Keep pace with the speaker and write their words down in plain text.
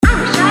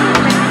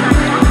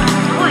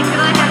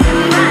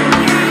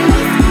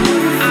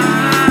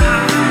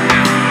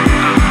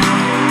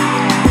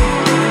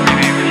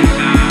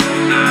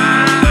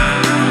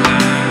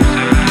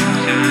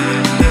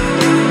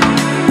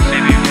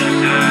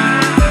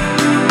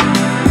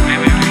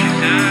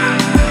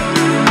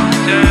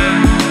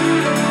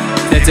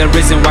There's a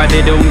reason why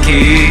they don't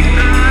care.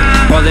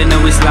 All they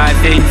know is life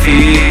ain't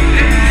fair.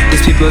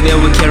 These people, they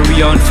will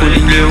carry on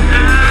fooling you,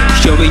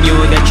 showing you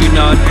that you're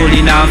not cool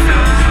enough.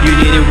 You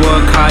need to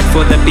work hard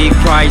for the big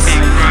prize.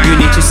 You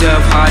need to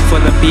serve hard for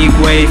the big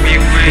wave.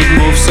 It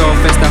moves so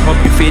fast, I hope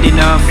you feel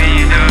enough.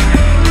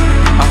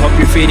 I hope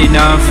you feel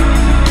enough.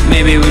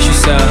 Maybe we should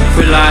serve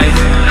with life.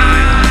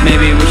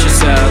 Maybe we should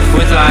serve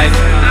with life.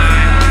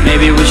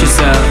 Maybe we should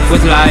serve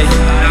with life.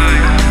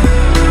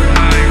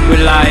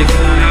 With life.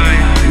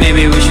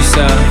 Maybe we should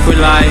serve with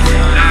life.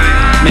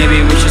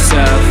 Maybe we should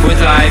serve with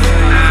life.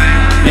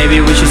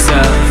 Maybe we should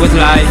serve with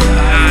life.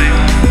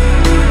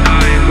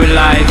 With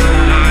life.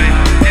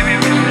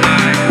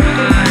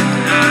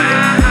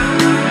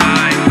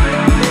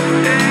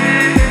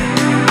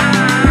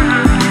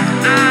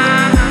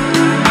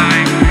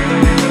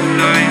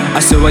 I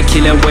saw a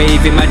killer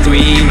wave in my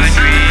dreams.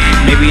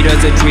 Maybe it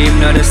was a dream,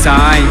 not a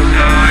sign.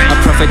 A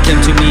prophet came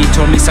to me,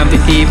 told me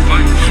something deep.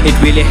 It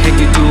really had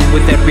to do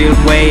with that real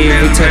wave.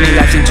 We're turning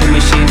lives into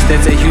machines,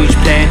 that's a huge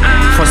plan.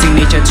 Forcing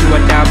nature to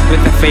adapt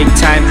with a fake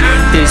time.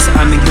 This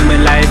I'm in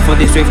human life for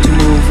this wave to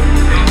move.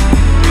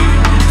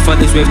 For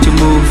this wave to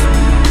move.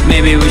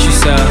 Maybe we should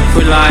serve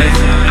with life.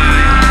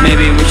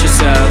 Maybe we should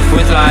serve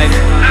with life.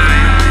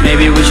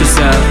 Maybe we should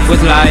serve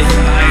with life.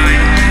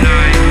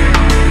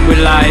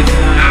 With life.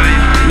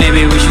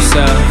 Maybe we should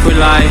serve with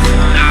life.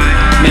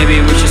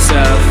 Maybe we should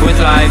serve with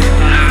life.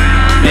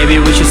 Maybe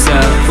we should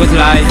serve with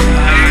life.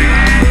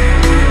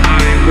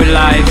 With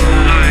life.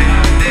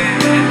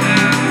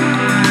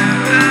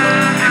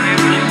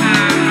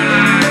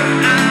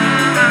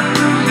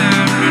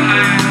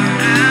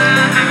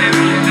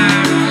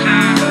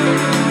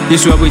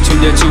 This world between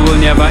the two will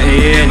never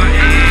end.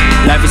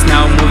 Life is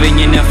now moving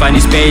in a funny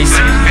space,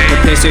 a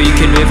place where you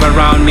can live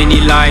around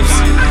many lives.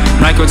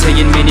 Michael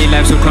taking many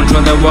lives to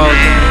control the world.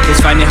 It's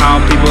funny how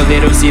people,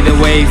 they don't see the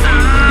wave.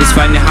 It's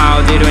funny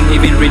how they don't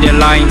even read the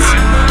lines.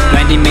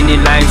 Blinding many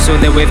lives so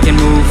the wave can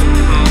move.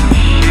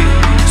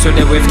 So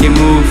the wave can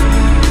move.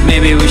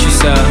 Maybe we should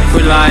serve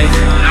with life.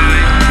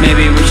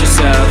 Maybe we should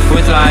serve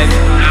with life.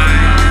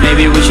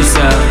 Maybe we should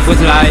serve with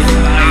life.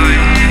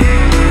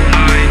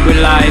 With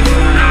life.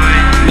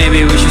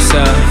 Maybe we should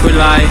serve with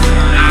life.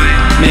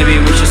 Maybe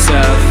we should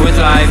serve with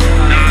life.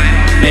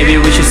 Maybe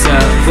we should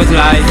serve with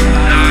life.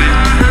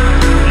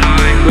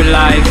 With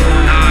life.